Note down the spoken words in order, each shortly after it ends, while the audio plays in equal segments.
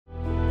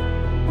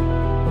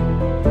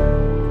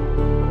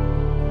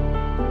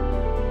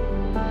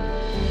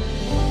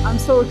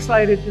so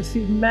excited to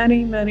see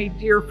many, many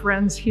dear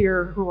friends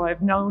here who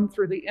I've known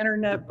through the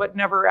internet but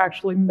never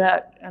actually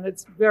met. And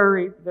it's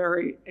very,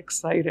 very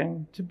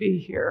exciting to be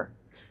here.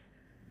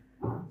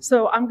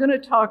 So I'm going to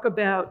talk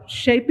about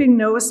shaping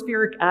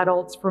noospheric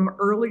adults from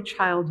early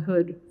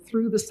childhood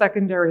through the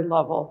secondary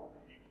level.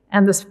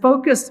 And this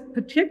focus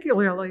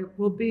particularly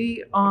will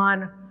be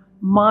on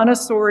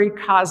Montessori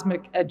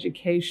Cosmic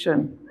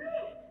Education.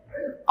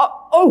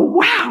 Oh,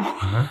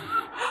 wow.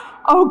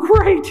 Oh,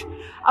 great.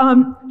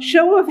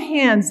 Show of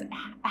hands,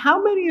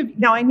 how many of,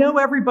 now I know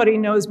everybody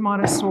knows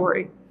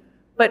Montessori,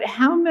 but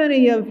how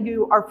many of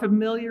you are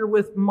familiar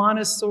with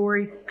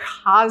Montessori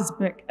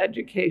Cosmic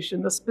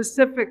Education, the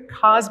specific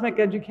cosmic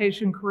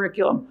education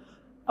curriculum?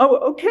 Oh,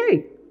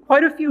 okay,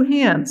 quite a few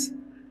hands.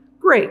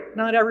 Great,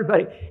 not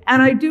everybody.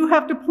 And I do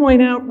have to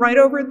point out right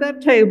over at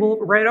that table,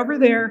 right over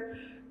there,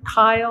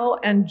 Kyle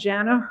and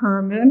Jana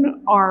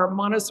Herman are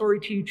Montessori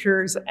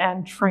teachers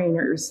and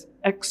trainers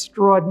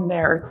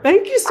extraordinaire.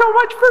 Thank you so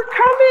much for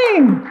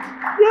coming.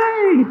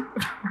 Yay.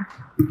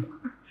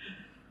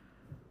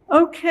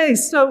 Okay,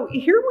 so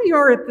here we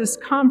are at this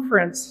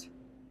conference,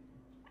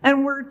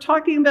 and we're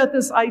talking about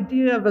this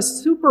idea of a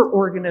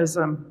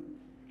superorganism,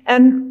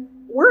 and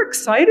we're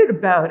excited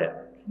about it.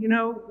 You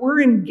know,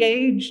 we're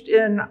engaged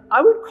in,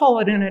 I would call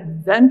it an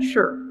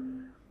adventure,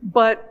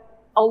 but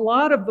a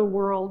lot of the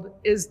world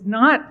is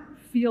not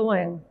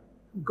feeling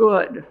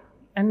good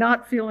and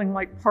not feeling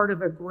like part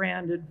of a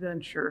grand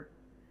adventure.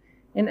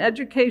 In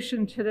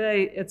education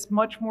today, it's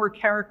much more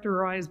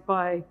characterized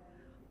by,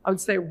 I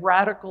would say,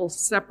 radical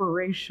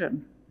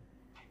separation.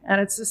 And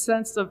it's a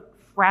sense of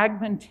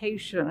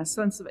fragmentation, a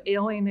sense of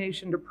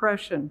alienation,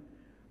 depression.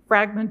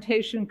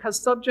 Fragmentation, because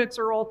subjects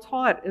are all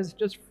taught as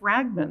just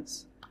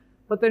fragments,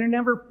 but they're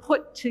never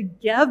put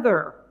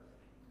together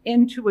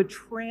into a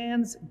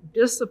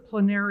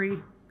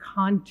transdisciplinary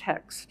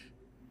context.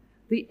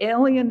 The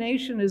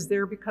alienation is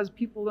there because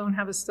people don't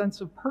have a sense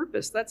of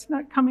purpose. That's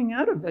not coming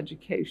out of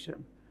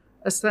education,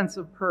 a sense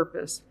of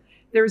purpose.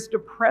 There's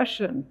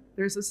depression.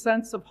 There's a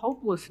sense of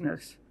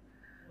hopelessness.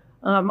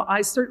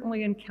 I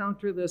certainly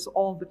encounter this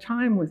all the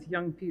time with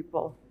young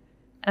people.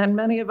 And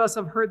many of us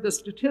have heard the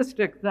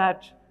statistic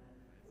that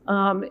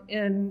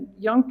in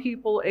young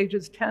people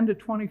ages 10 to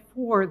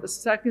 24, the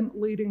second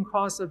leading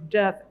cause of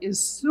death is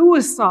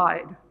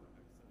suicide.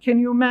 Can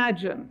you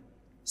imagine?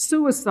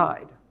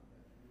 Suicide.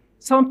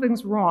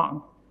 Something's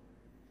wrong.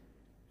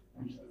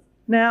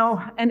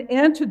 Now, an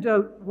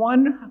antidote,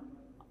 one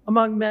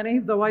among many,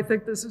 though I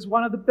think this is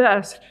one of the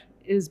best,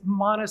 is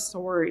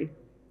Montessori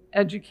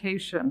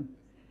education.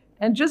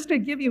 And just to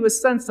give you a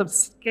sense of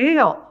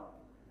scale,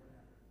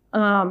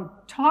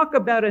 talk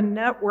about a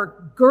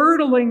network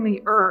girdling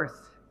the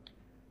earth.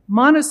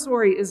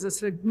 Montessori is a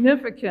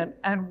significant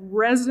and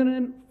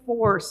resonant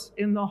force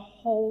in the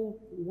whole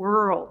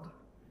world.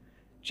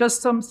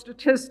 Just some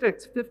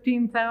statistics,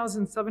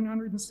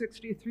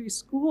 15,763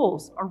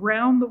 schools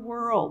around the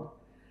world,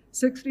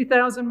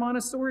 60,000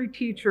 Montessori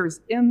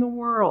teachers in the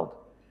world.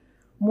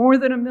 More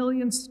than 1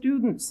 million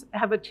students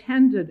have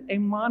attended a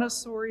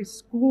Montessori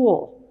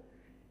school.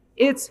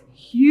 It's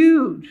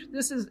huge.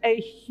 This is a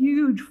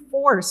huge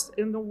force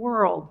in the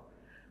world.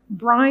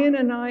 Brian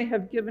and I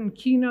have given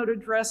keynote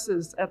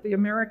addresses at the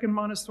American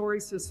Montessori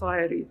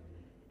Society,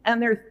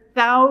 and there are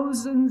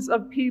thousands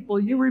of people.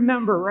 You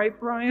remember, right,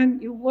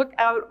 Brian? You look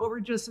out over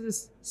just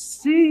this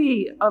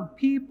sea of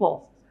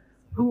people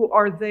who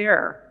are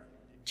there,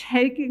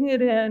 taking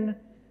it in,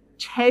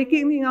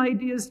 taking the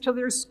ideas to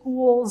their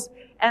schools,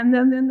 and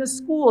then in the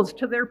schools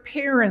to their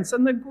parents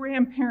and the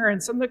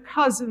grandparents and the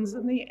cousins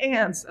and the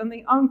aunts and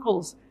the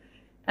uncles.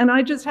 And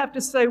I just have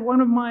to say,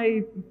 one of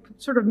my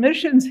sort of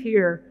missions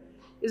here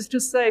is to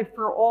say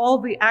for all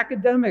the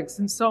academics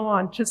and so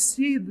on, to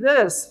see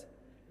this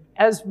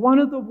as one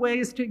of the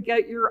ways to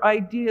get your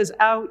ideas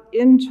out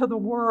into the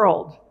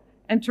world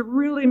and to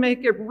really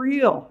make it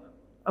real,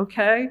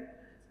 okay?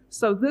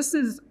 So this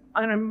is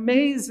an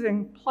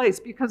amazing place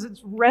because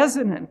it's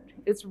resonant.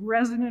 It's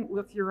resonant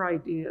with your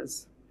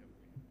ideas.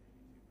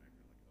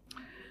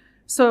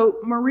 So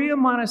Maria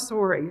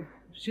Montessori,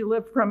 she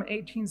lived from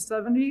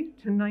 1870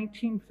 to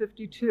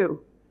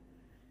 1952.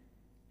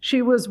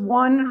 She was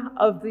one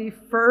of the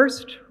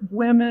first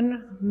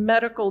women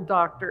medical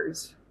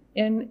doctors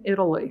in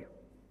Italy.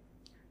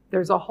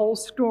 There's a whole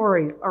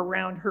story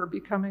around her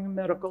becoming a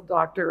medical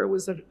doctor. It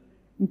was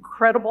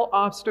incredible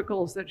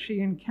obstacles that she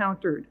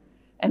encountered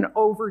and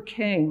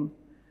overcame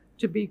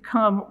to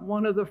become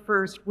one of the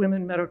first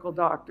women medical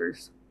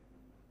doctors.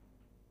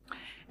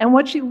 And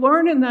what she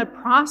learned in that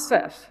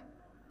process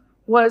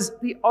was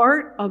the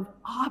art of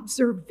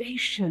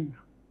observation.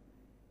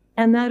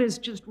 And that is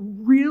just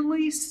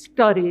really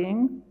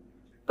studying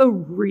the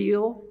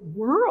real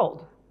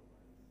world.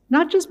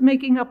 Not just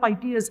making up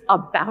ideas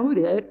about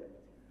it,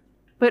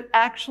 but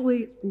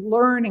actually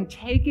learning,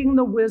 taking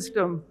the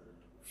wisdom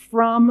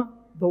from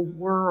the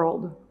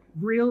world,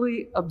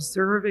 really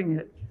observing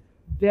it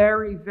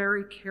very,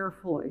 very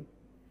carefully.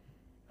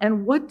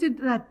 And what did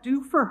that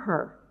do for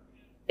her?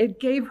 It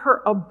gave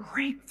her a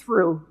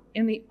breakthrough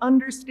in the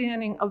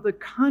understanding of the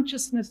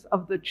consciousness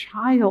of the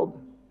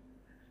child.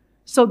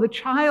 So the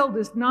child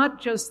is not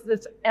just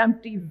this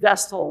empty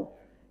vessel,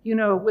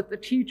 with the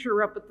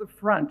teacher up at the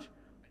front,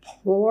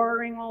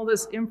 pouring all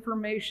this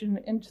information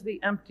into the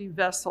empty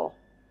vessel.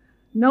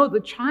 No, the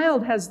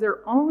child has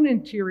their own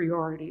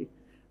interiority,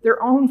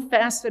 their own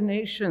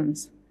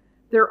fascinations,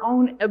 their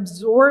own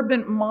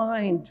absorbent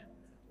mind,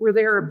 where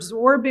they're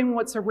absorbing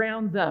what's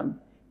around them,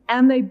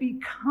 and they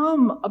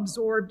become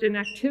absorbed in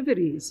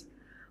activities.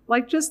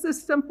 Like just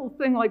this simple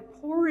thing like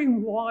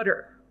pouring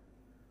water.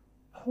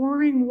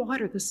 Pouring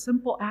water, the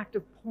simple act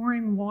of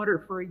pouring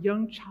water for a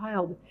young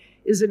child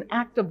is an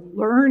act of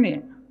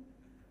learning.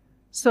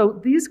 So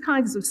these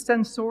kinds of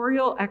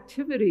sensorial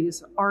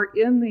activities are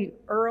in the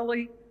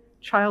early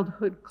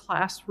childhood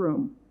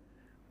classroom,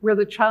 where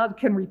the child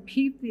can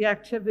repeat the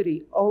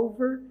activity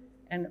over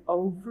and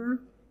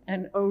over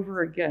and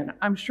over again.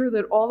 I'm sure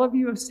that all of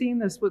you have seen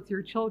this with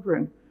your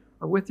children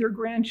or with your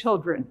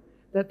grandchildren,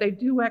 that they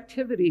do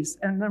activities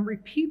and then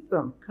repeat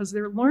them because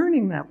they're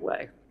learning that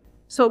way.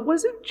 So it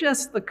wasn't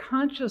just the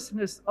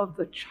consciousness of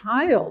the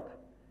child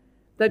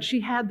that she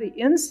had the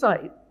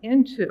insight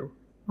into.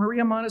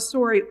 Maria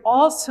Montessori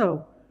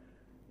also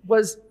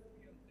was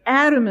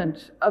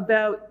adamant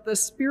about the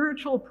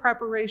spiritual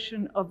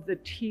preparation of the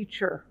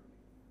teacher.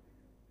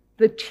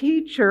 The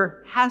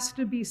teacher has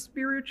to be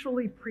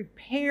spiritually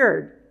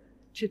prepared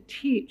to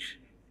teach.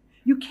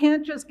 You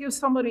can't just give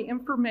somebody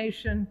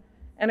information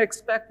and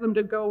expect them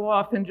to go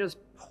off and just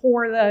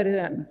pour that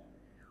in.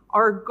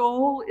 Our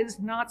goal is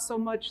not so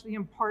much the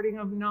imparting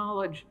of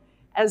knowledge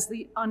as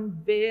the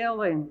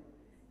unveiling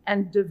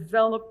and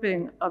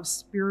developing of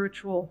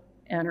spiritual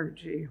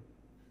energy.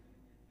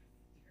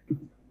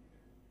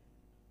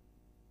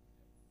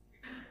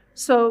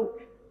 So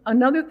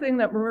another thing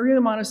that Maria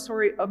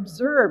Montessori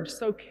observed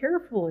so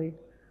carefully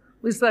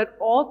was that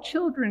all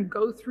children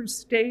go through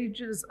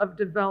stages of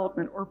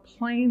development, or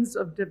planes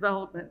of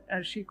development,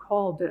 as she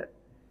called it.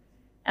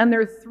 And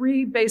there are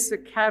three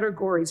basic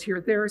categories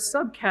here. There are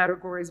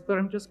subcategories, but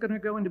I'm just going to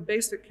go into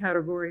basic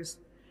categories.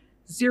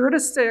 0 to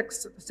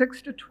 6,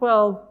 6 to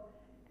 12,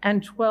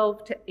 and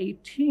 12 to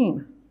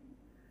 18.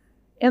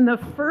 In the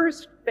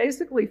first,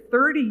 basically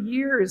 30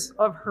 years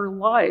of her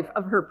life,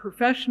 of her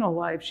professional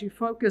life, she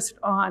focused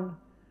on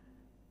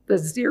the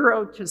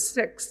 0 to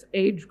 6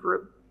 age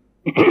group.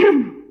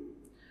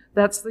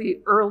 That's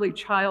the early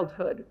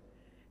childhood.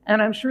 And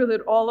I'm sure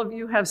that all of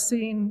you have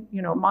seen,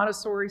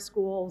 Montessori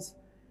schools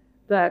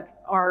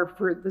that are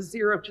for the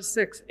 0 to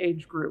 6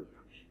 age group.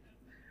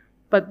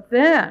 But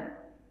then,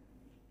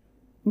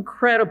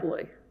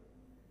 incredibly,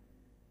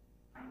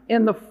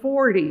 in the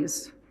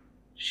 40s,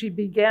 she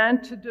began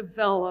to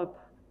develop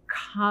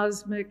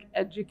cosmic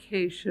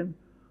education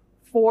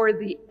for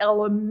the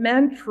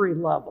elementary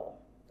level.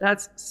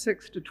 That's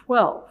 6 to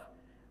 12.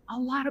 A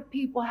lot of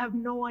people have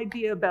no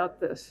idea about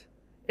this.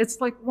 It's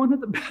like one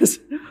of the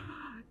best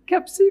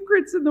kept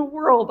secrets in the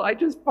world. I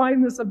just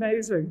find this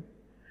amazing.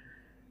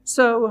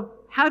 So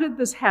how did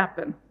this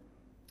happen?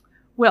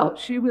 Well,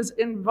 she was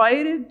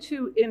invited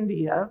to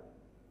India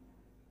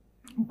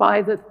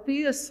by the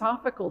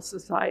Theosophical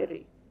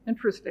Society,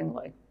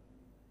 interestingly.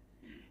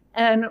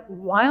 And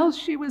while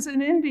she was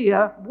in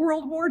India,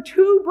 World War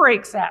II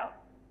breaks out.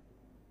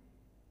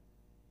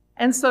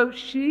 And so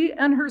she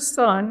and her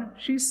son,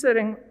 she's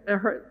sitting,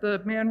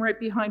 the man right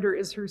behind her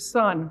is her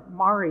son,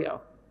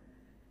 Mario.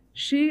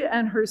 She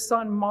and her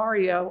son,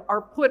 Mario,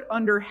 are put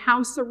under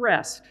house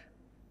arrest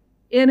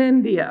in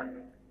India.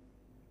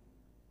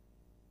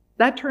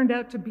 That turned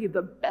out to be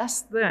the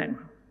best thing.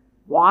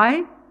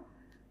 Why?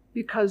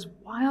 Because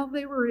while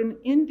they were in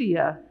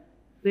India,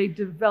 they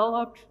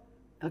developed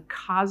the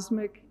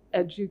cosmic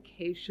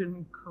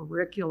education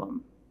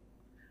curriculum,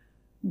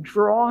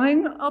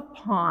 drawing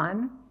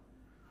upon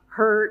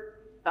her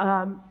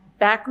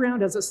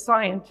background as a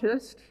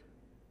scientist,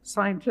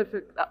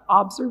 scientific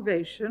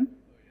observation,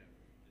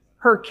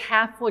 her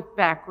Catholic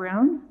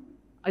background,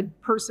 a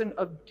person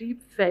of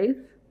deep faith,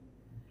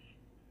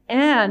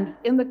 and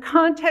in the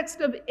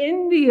context of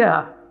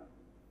India,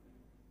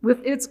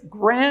 with its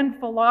grand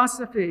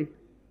philosophy.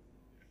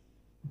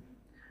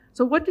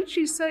 So what did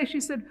she say?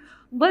 She said,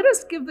 let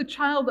us give the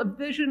child a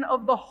vision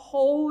of the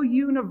whole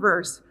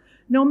universe,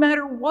 no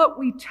matter what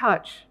we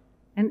touch,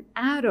 an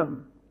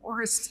atom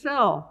or a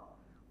cell.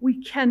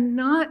 We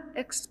cannot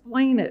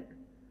explain it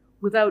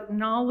without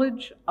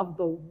knowledge of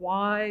the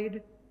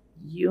wide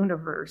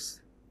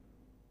universe.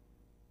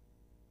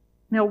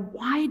 Now,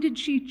 why did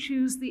she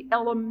choose the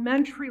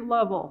elementary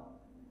level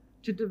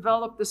to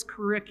develop this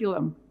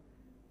curriculum?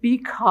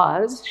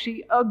 Because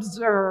she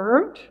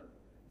observed,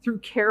 through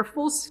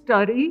careful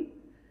study,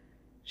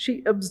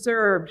 she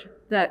observed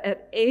that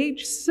at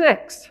age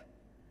 6,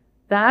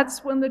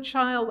 that's when the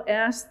child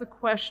asked the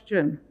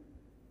question,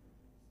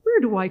 where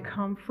do I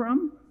come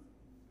from?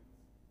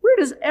 Where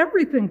does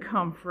everything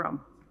come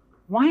from?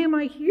 Why am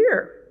I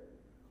here?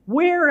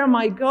 Where am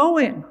I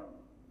going?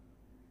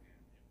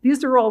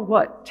 These are all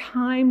what?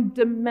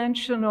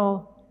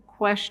 Time-dimensional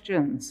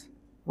questions,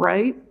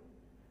 right?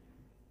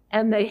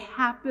 And they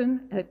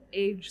happen at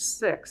age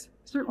 6.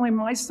 Certainly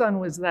my son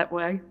was that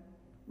way,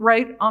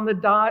 right on the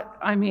dot.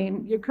 I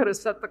mean, you could have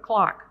set the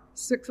clock,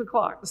 6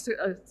 o'clock,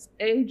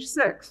 age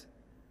 6.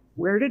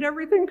 Where did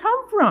everything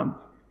come from?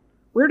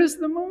 Where does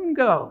the moon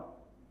go?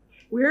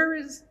 Where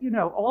is,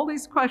 all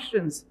these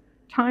questions,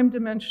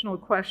 time-dimensional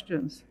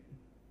questions.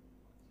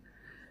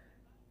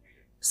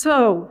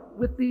 So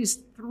with these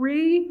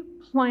 3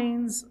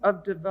 planes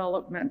of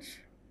development,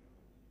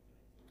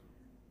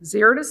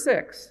 0 to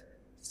 6,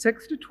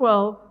 6 to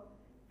 12,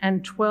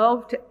 and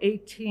 12 to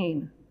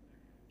 18,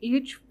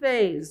 each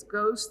phase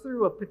goes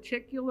through a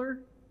particular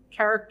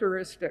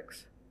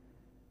characteristics.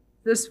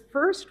 This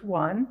first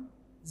one,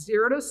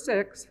 0 to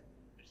 6,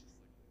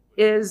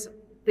 is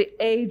the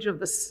age of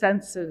the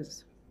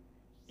senses,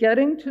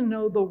 getting to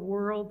know the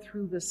world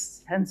through the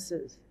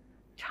senses,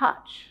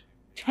 touch,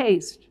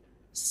 taste,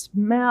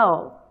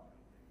 smell,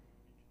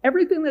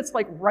 everything that's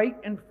like right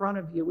in front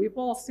of you. We've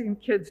all seen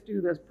kids do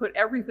this, put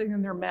everything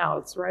in their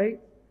mouths, right?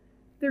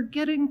 They're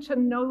getting to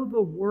know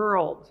the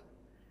world.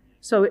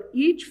 So at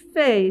each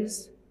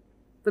phase,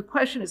 the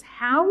question is,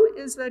 how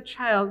is that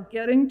child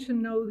getting to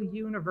know the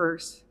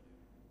universe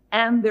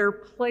and their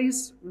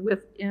place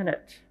within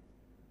it?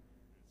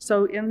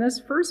 So in this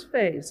first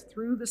phase,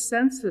 through the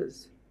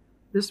senses,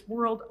 this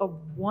world of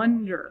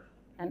wonder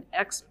and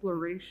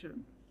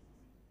exploration.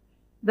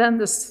 Then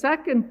the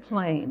second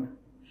plane,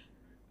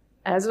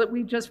 as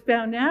we just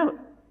found out,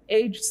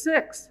 age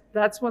 6,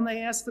 that's when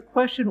they ask the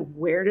question,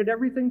 where did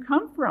everything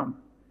come from?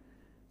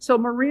 So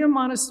Maria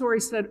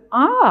Montessori said,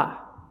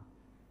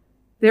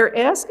 they're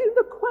asking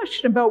the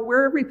question about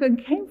where everything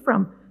came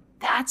from.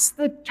 That's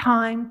the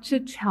time to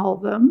tell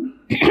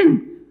them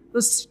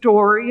the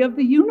story of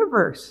the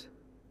universe.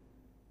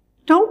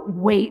 Don't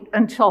wait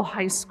until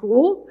high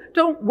school.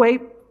 Don't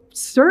wait,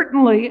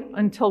 certainly,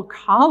 until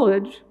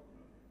college.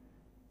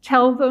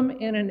 Tell them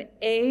in an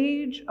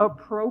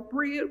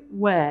age-appropriate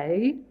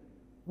way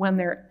when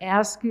they're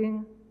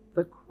asking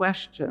the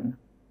question.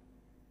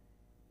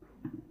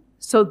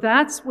 So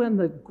that's when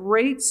the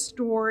great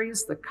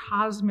stories, the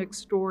cosmic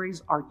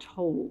stories, are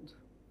told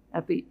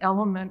at the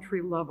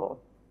elementary level.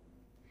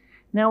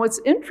 Now, what's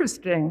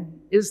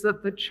interesting is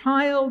that the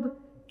child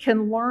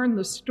can learn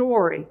the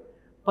story,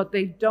 but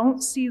they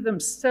don't see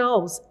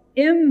themselves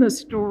in the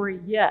story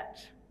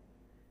yet.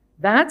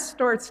 That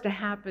starts to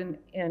happen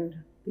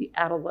in the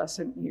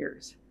adolescent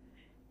years.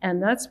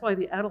 And that's why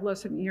the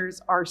adolescent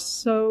years are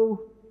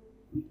so,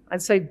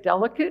 I'd say,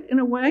 delicate in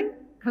a way,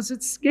 because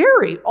it's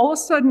scary. All of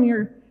a sudden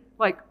you're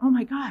like, oh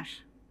my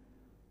gosh,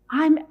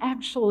 I'm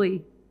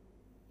actually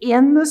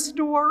in the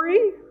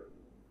story.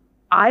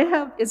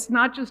 It's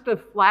not just a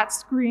flat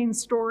screen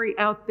story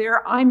out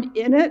there, I'm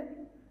in it.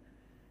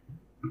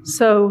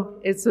 So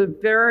it's a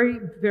very,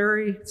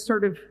 very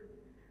sort of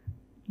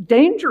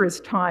dangerous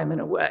time in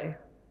a way,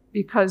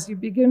 because you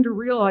begin to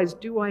realize,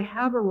 do I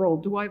have a role?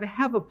 Do I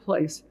have a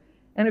place?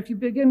 And if you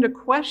begin to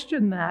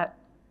question that,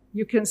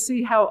 you can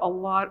see how a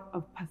lot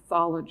of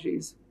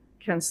pathologies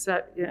can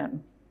set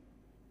in.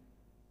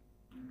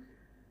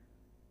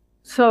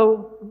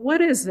 So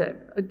what is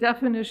it? A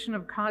definition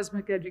of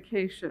cosmic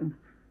education.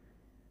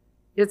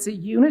 It's a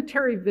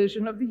unitary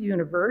vision of the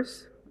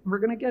universe. We're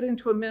going to get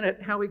into a minute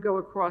how we go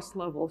across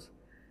levels.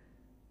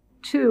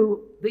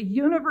 2, the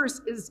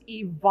universe is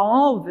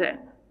evolving.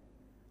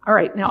 All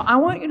right, now I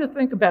want you to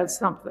think about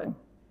something.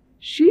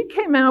 She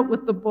came out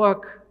with the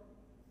book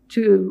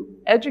to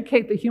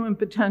educate the human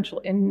potential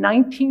in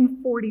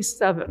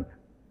 1947.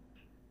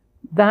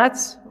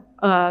 That's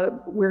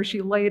where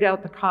she laid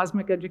out the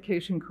cosmic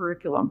education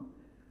curriculum.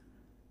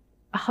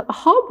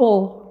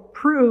 Hubble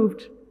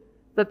proved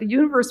that the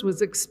universe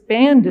was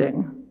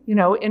expanding, in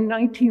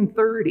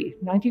 1930,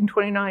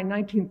 1929,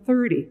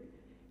 1930.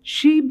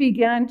 She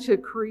began to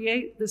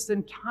create this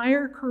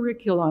entire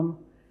curriculum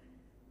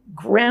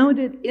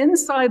grounded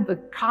inside the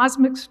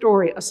cosmic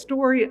story, a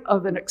story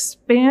of an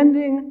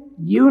expanding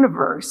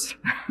universe.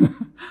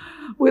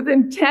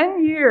 Within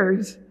 10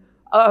 years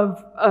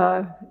of,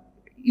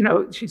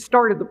 she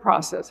started the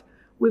process.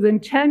 Within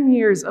 10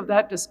 years of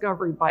that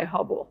discovery by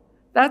Hubble.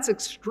 That's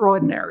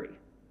extraordinary.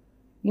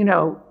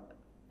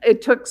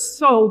 It took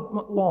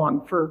so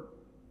long for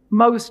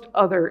most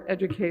other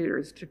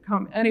educators to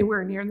come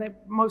anywhere near, and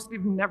most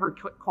even never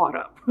caught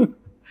up.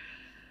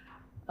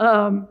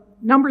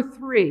 Number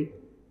 3,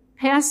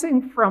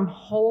 passing from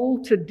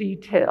whole to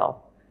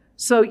detail.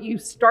 So you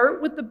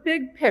start with the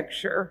big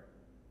picture,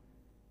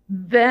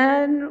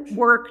 then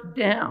work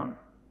down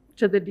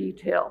to the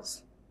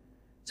details.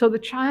 So the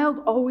child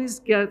always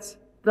gets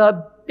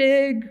the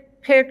big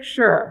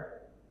picture,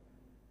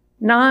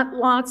 not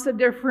lots of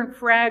different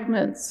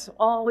fragments,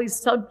 all these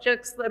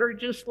subjects that are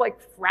just like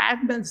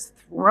fragments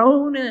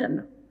thrown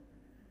in.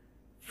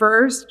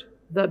 First,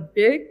 the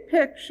big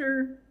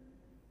picture,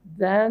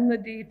 then the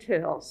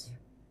details.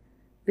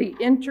 The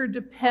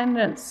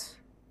interdependence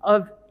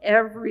of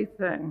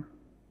everything.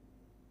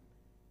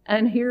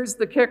 And here's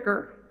the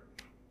kicker.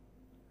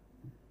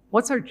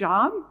 What's our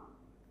job?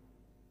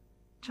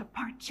 To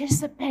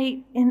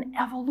participate in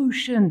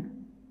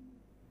evolution.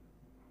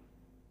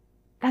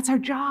 That's our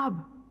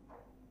job.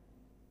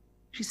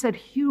 She said,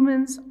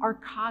 humans are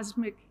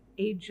cosmic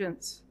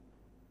agents.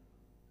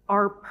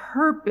 Our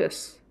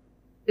purpose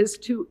is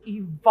to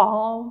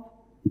evolve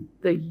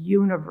the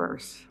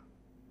universe.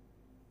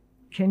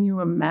 Can you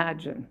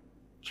imagine?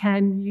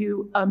 Can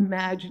you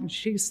imagine?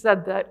 She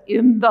said that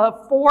in the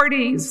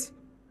 40s.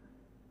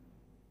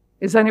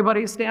 Is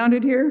anybody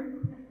astounded here?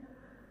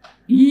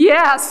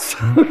 Yes.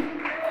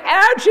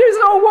 And she's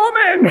a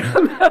woman.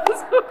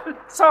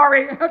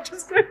 Sorry, I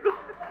just.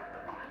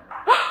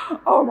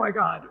 Oh my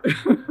God.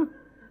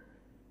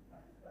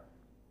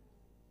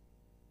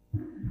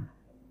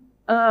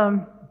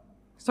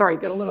 Sorry,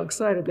 got a little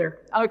excited there.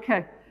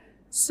 Okay,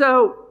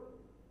 so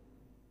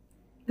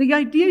the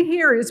idea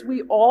here is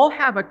we all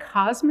have a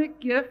cosmic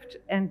gift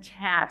and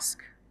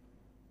task.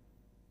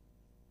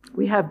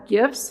 We have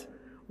gifts.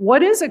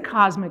 What is a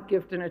cosmic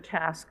gift and a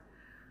task?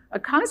 A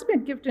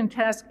cosmic gift and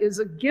task is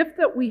a gift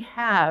that we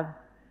have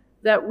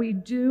that we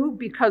do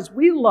because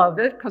we love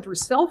it, because we're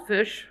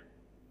selfish,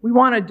 we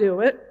want to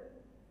do it,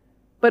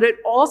 but it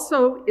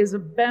also is a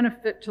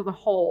benefit to the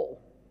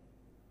whole.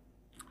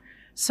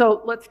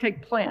 So let's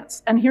take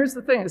plants. And here's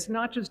the thing, it's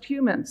not just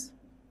humans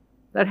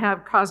that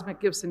have cosmic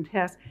gifts and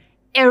tasks.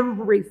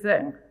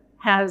 Everything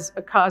has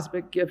a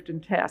cosmic gift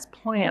and task.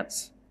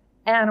 Plants,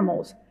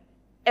 animals,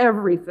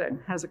 everything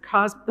has a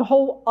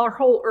our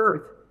whole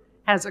earth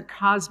has a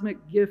cosmic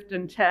gift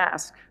and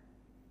task.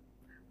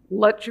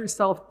 Let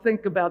yourself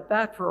think about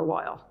that for a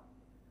while.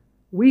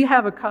 We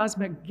have a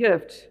cosmic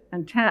gift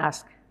and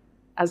task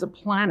as a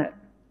planet.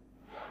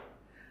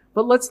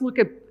 But let's look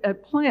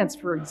at plants,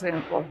 for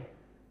example.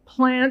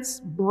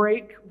 Plants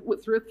break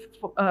through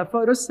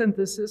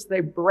photosynthesis, they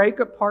break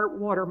apart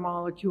water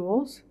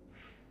molecules,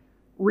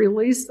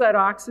 release that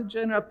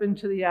oxygen up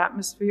into the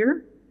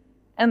atmosphere,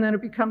 and then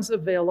it becomes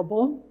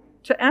available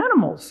to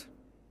animals.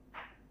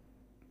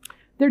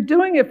 They're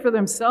doing it for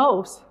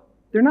themselves.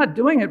 They're not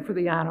doing it for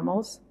the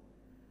animals,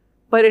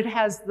 but it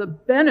has the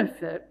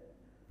benefit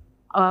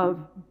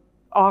of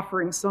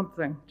offering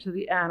something to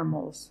the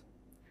animals.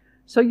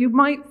 So you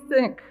might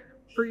think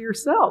for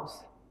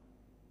yourselves,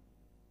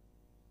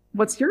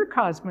 what's your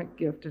cosmic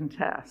gift and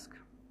task?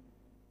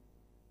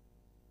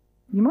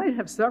 You might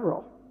have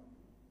several.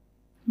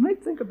 You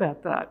might think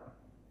about that.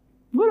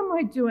 What am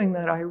I doing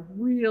that I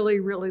really,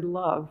 really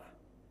love?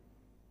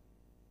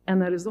 And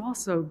that is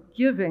also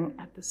giving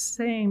at the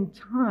same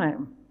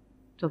time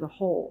to the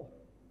whole.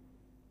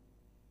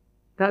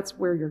 That's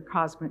where your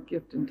cosmic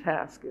gift and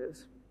task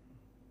is.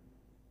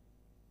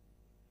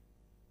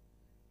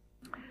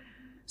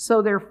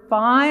 So there are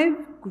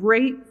 5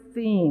 great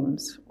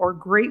themes or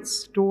great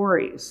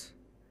stories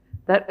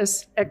that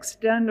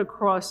extend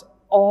across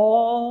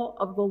all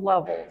of the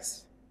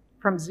levels,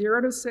 from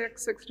 0 to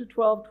 6, 6 to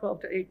 12,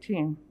 12 to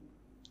 18.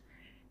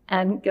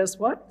 And guess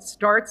what? It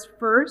starts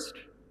first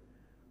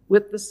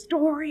with the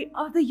story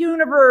of the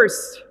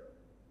universe.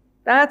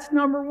 That's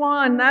number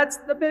 1. That's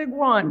the big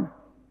one.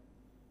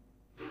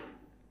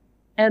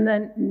 And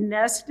then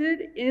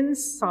nested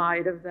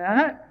inside of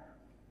that,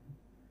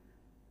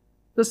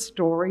 the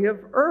story of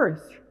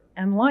Earth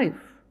and life.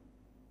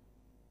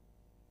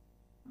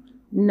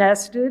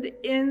 Nested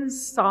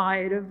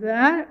inside of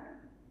that,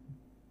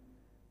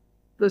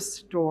 the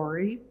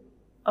story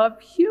of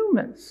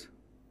humans.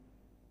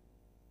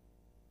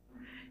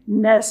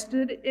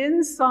 Nested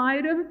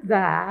inside of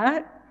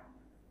that,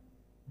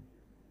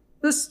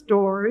 the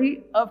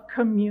story of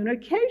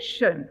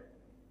communication.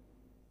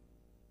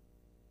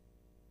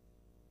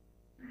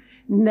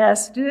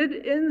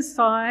 Nested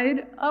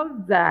inside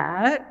of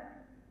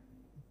that,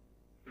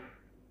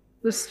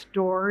 the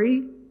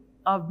story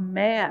of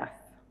math.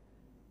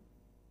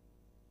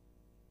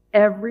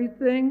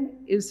 Everything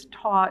is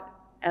taught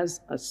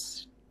as a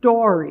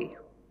story,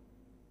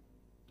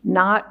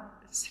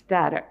 not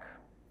static.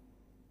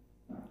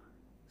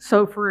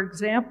 So for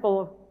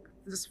example,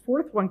 this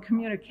 4th one,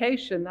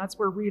 communication, that's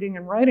where reading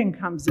and writing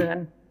comes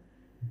in.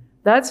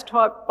 That's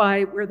taught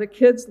by where the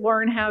kids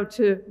learn how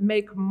to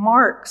make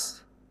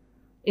marks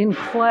in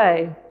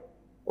clay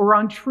or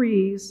on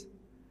trees,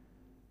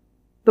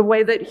 the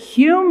way that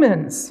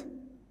humans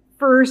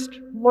first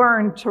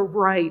learn to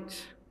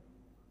write.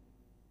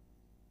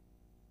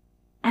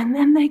 And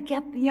then they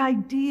get the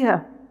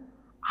idea,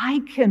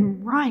 I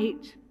can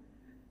write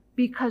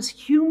because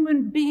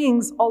human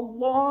beings a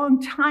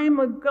long time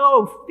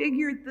ago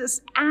figured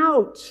this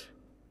out.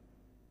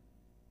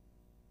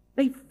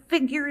 They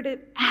figured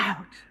it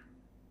out.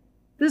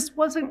 This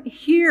wasn't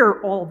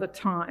here all the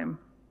time.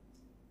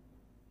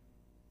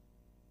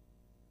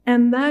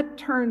 And that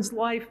turns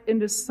life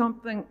into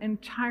something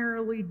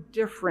entirely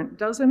different,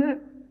 doesn't it?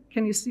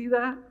 Can you see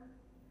that?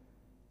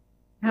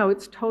 How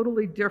it's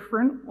totally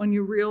different when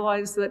you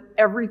realize that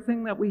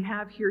everything that we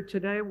have here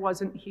today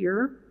wasn't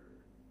here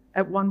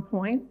at one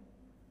point.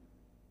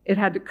 It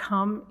had to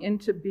come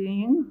into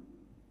being.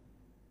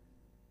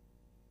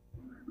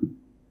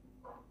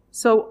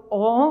 So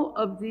all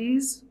of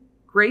these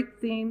great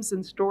themes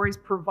and stories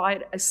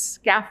provide a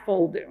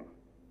scaffolding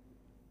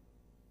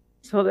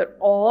so that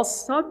all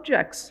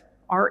subjects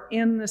are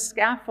in the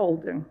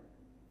scaffolding.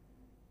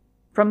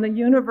 From the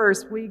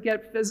universe, we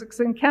get physics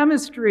and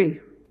chemistry.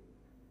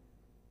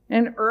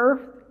 In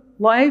Earth,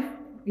 life,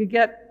 you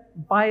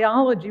get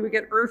biology, we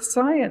get earth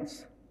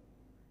science.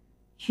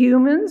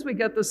 Humans, we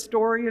get the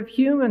story of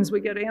humans,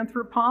 we get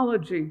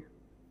anthropology.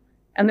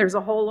 And there's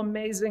a whole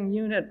amazing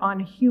unit on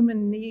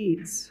human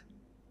needs,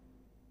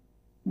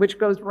 which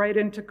goes right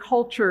into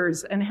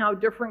cultures and how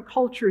different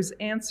cultures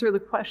answer the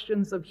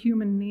questions of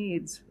human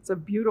needs. It's a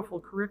beautiful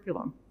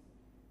curriculum.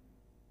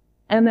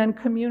 And then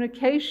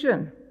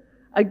communication.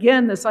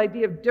 Again, this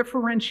idea of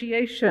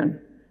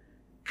differentiation.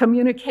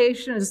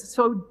 Communication is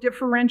so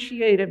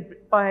differentiated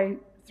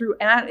through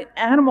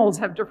animals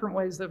have different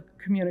ways of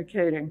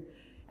communicating,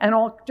 and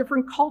all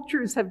different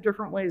cultures have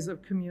different ways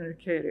of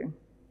communicating.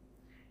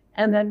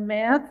 And then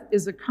math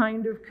is a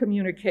kind of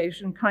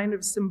communication, kind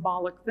of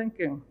symbolic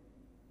thinking.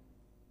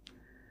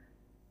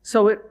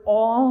 So it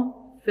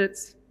all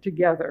fits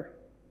together.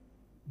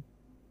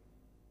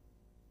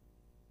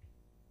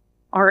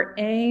 Our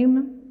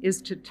aim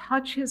is to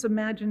touch his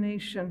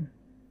imagination,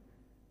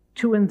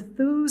 to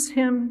enthuse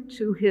him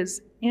to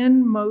his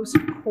inmost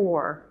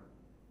core.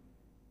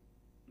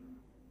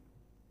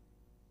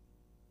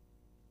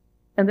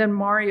 And then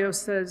Mario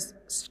says,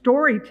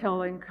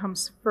 storytelling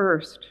comes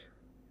first,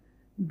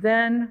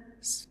 then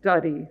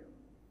study.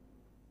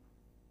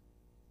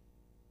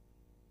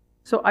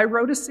 So I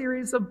wrote a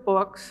series of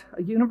books,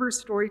 a universe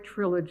story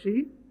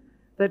trilogy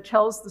that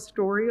tells the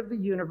story of the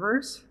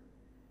universe.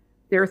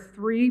 There are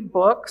 3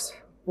 books,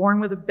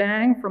 Born with a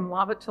Bang, From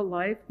Lava to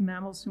Life,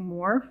 Mammals Who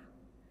Morph.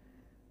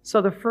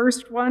 So the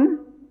first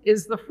one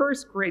is the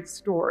first great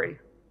story.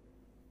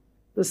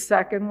 The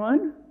second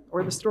one,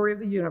 or the story of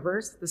the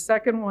universe, the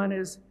second one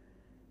is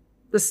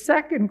the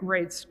second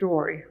great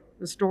story,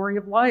 the story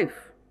of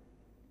life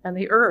and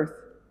the earth.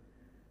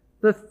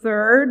 The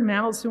third,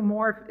 Mammals Who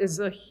Morph, is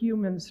a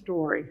human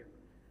story.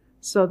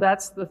 So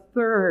that's the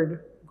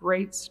third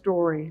great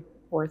story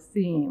or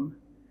theme.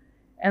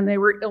 And they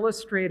were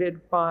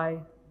illustrated by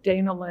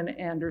Dana Lynn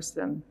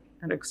Anderson,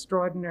 an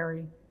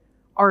extraordinary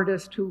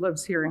artist who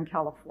lives here in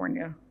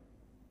California.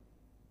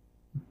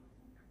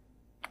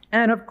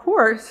 And of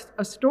course,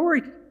 a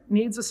story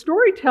needs a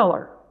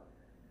storyteller.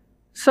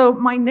 So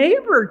my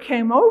neighbor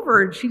came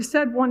over and she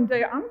said one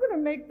day, I'm going to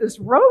make this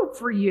robe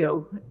for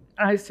you.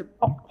 And I said,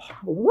 oh,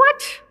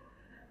 what?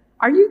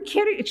 Are you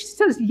kidding? And she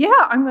says, yeah,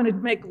 I'm going to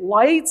make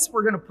lights.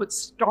 We're going to put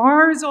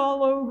stars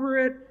all over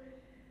it.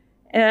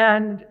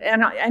 And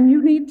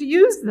you need to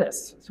use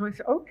this. So I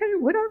said, okay,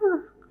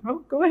 whatever,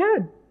 go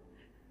ahead.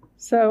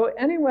 So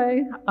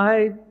anyway,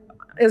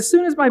 as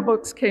soon as my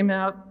books came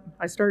out,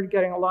 I started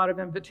getting a lot of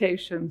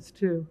invitations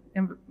to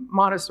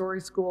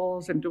Montessori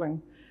schools and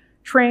doing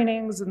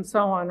trainings and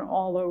so on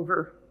all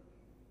over.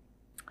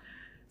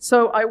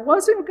 So I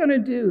wasn't going to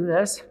do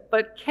this,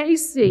 but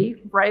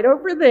Casey, right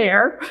over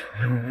there,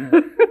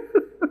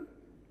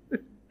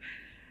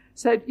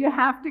 said, you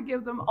have to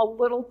give them a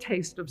little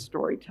taste of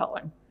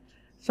storytelling.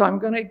 So I'm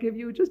going to give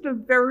you just a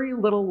very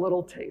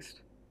little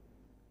taste.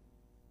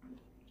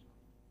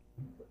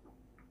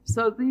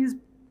 So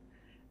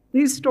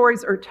these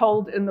stories are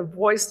told in the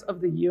voice of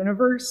the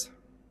universe.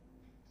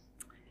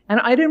 And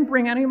I didn't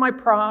bring any of my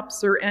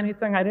props or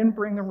anything. I didn't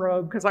bring the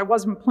robe because I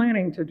wasn't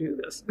planning to do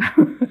this.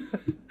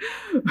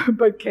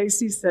 But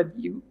Casey said,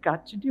 you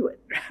got to do it.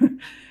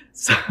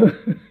 So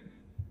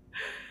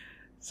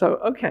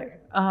okay.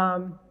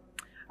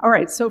 All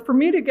right, so for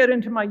me to get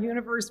into my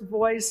universe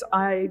voice,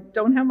 I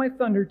don't have my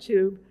thunder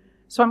tube,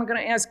 so I'm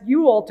going to ask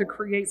you all to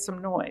create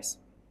some noise.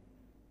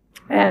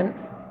 And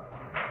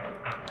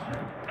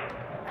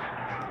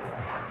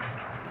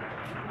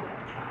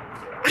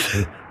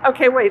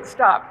okay, wait,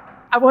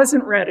 stop. I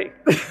wasn't ready.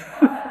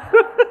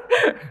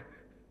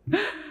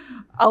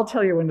 I'll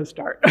tell you when to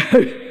start.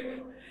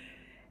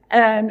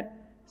 And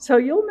so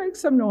you'll make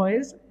some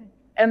noise,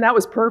 and that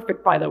was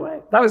perfect, by the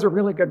way. That was a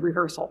really good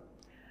rehearsal.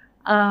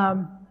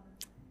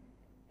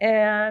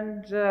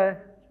 And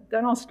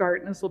then I'll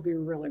start, and this will be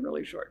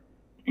really short.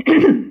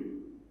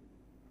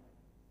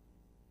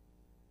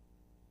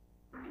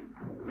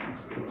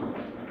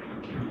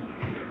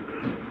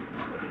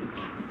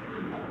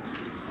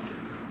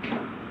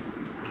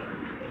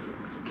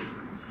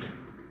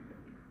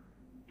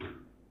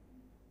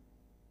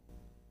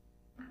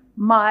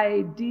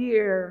 My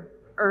dear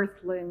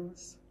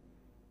earthlings,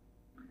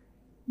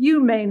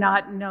 you may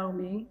not know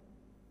me.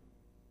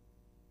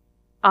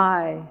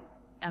 I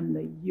am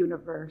the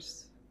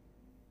universe.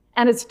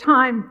 And it's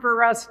time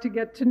for us to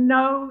get to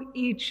know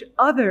each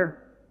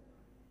other.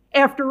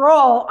 After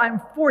all, I'm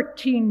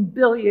 14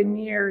 billion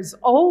years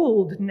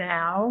old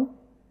now.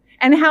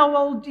 And how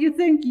old do you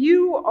think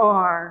you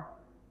are?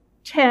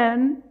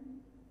 10,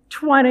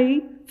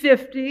 20,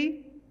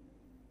 50,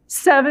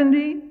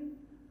 70?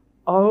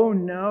 Oh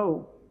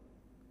no.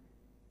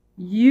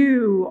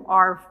 You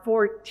are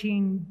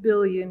 14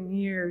 billion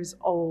years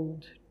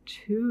old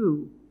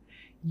too.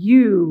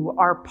 You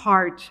are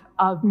part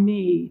of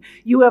me.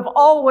 You have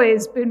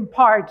always been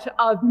part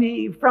of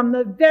me from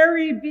the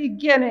very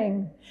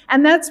beginning.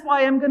 And that's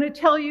why I'm going to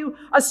tell you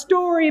a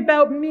story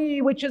about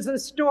me, which is a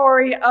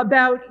story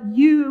about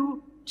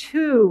you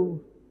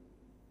 2.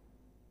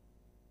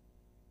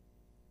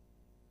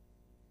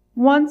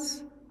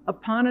 Once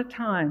upon a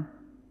time,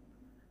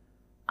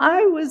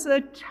 I was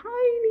a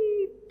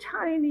tiny,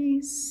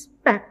 tiny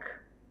speck,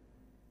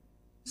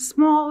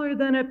 smaller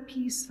than a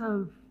piece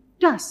of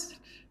dust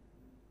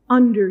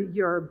under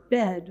your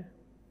bed.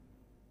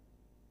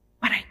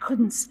 But I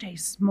couldn't stay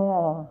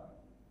small.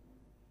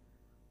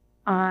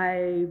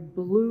 I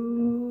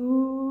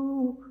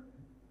blew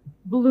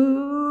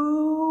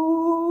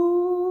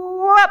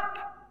up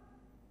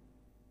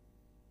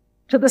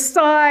to the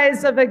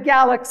size of a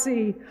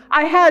galaxy.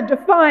 I had to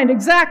find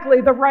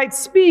exactly the right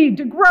speed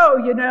to grow,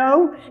 you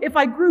know. If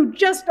I grew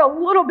just a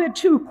little bit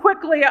too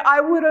quickly, I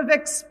would have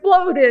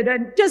exploded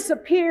and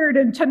disappeared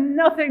into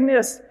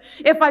nothingness.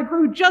 If I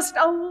grew just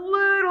a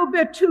little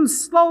bit too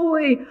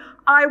slowly,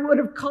 I would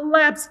have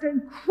collapsed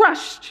and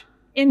crushed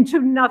into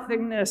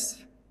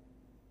nothingness.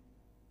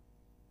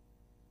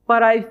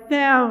 But I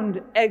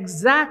found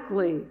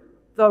exactly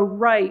the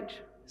right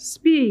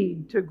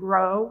speed to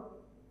grow.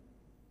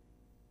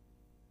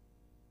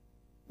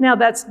 Now,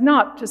 that's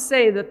not to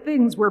say that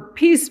things were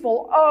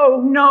peaceful.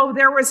 Oh no,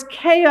 there was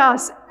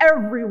chaos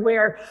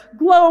everywhere,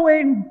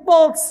 glowing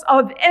bolts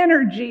of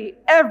energy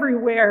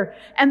everywhere,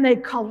 and they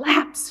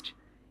collapsed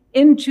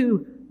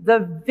into the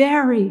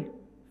very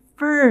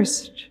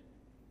first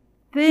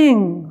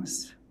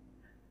things,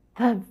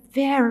 the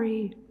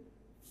very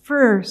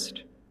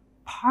first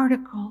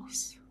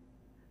particles,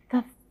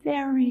 the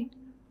very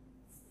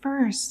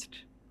first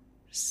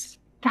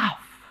stuff.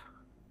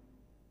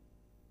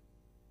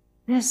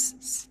 This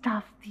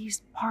stuff,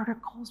 these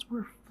particles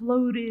were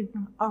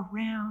floating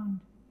around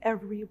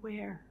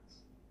everywhere.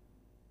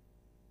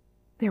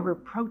 There were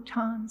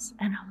protons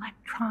and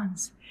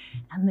electrons,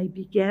 and they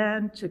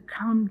began to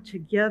come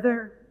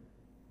together,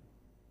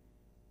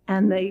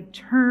 and they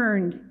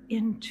turned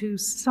into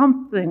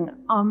something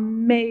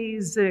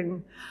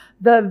amazing.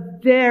 The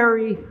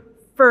very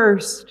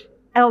first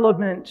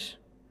element.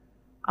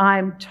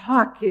 I'm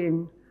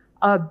talking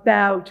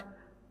about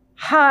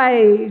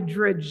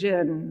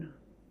hydrogen.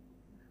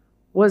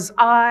 Was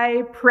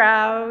I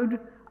proud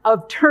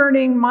of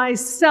turning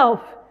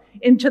myself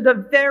into the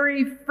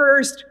very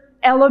first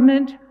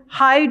element,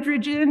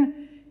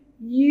 hydrogen?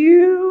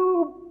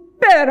 You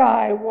bet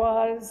I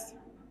was.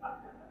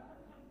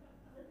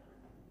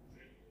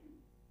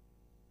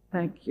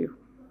 Thank you.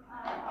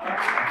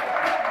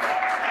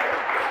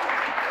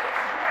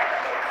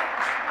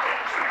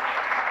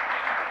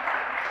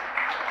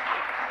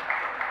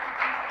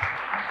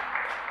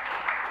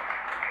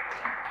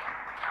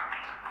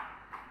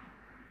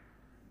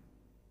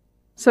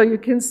 So you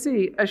can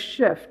see a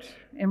shift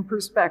in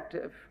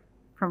perspective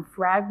from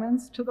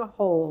fragments to the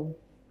whole,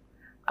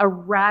 a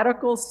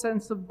radical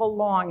sense of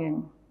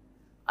belonging,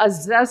 a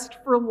zest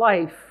for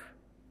life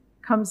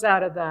comes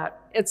out of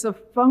that. It's a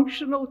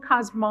functional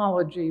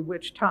cosmology,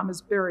 which Thomas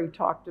Berry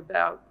talked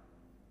about.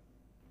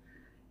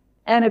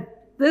 And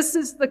this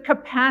is the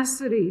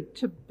capacity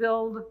to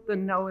build the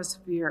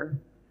noosphere.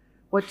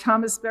 What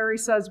Thomas Berry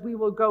says, we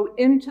will go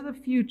into the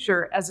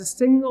future as a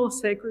single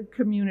sacred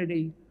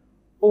community,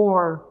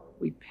 or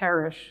we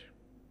perish.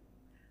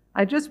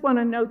 I just want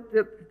to note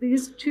that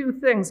these two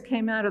things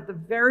came out at the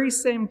very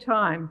same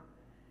time.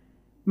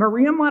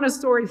 Maria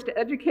Montessori's To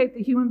Educate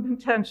the Human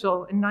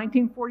Potential in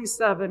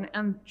 1947,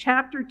 and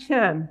chapter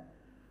 10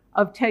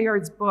 of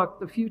Teilhard's book,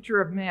 The Future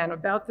of Man,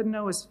 about the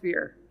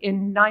noosphere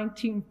in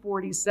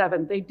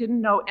 1947. They didn't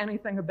know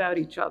anything about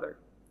each other.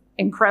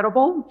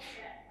 Incredible,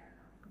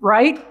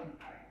 right?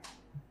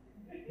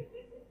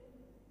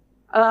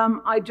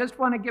 I just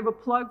want to give a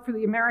plug for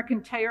the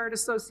American Teilhard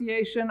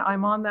Association.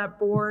 I'm on that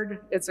board.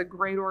 It's a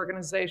great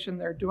organization.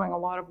 They're doing a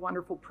lot of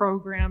wonderful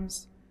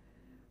programs.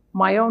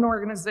 My own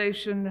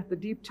organization, the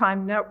Deep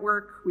Time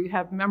Network, we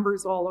have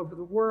members all over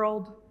the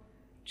world.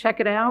 Check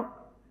it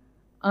out.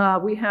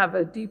 We have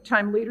a Deep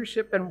Time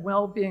Leadership and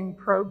Wellbeing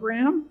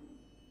program,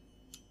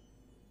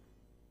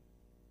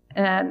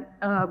 and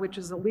which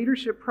is a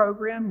leadership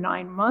program,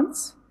 9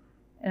 months.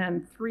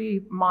 And 3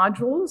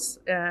 modules,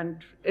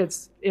 and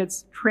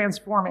it's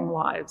transforming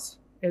lives.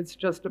 It's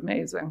just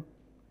amazing.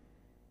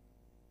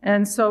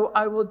 And so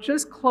I will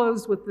just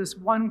close with this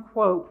one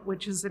quote,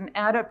 which is an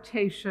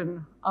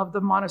adaptation of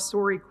the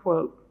Montessori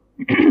quote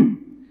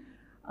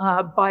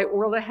by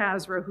Orla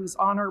Hazra, who's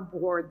on our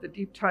board, the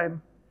Deep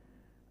Time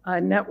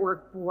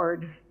Network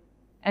board.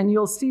 And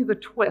you'll see the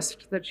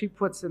twist that she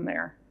puts in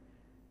there.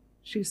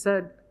 She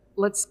said,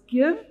 let's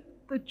give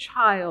the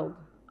child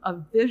a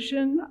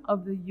vision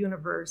of the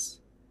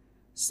universe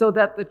so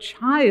that the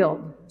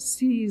child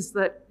sees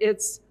that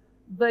it's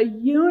the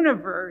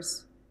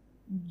universe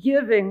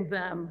giving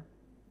them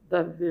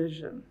the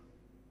vision.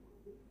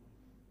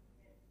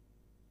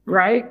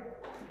 Right?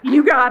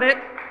 You got it.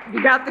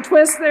 You got the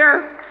twist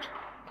there?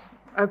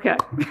 Okay.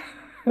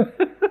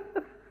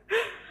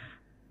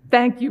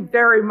 Thank you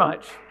very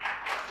much.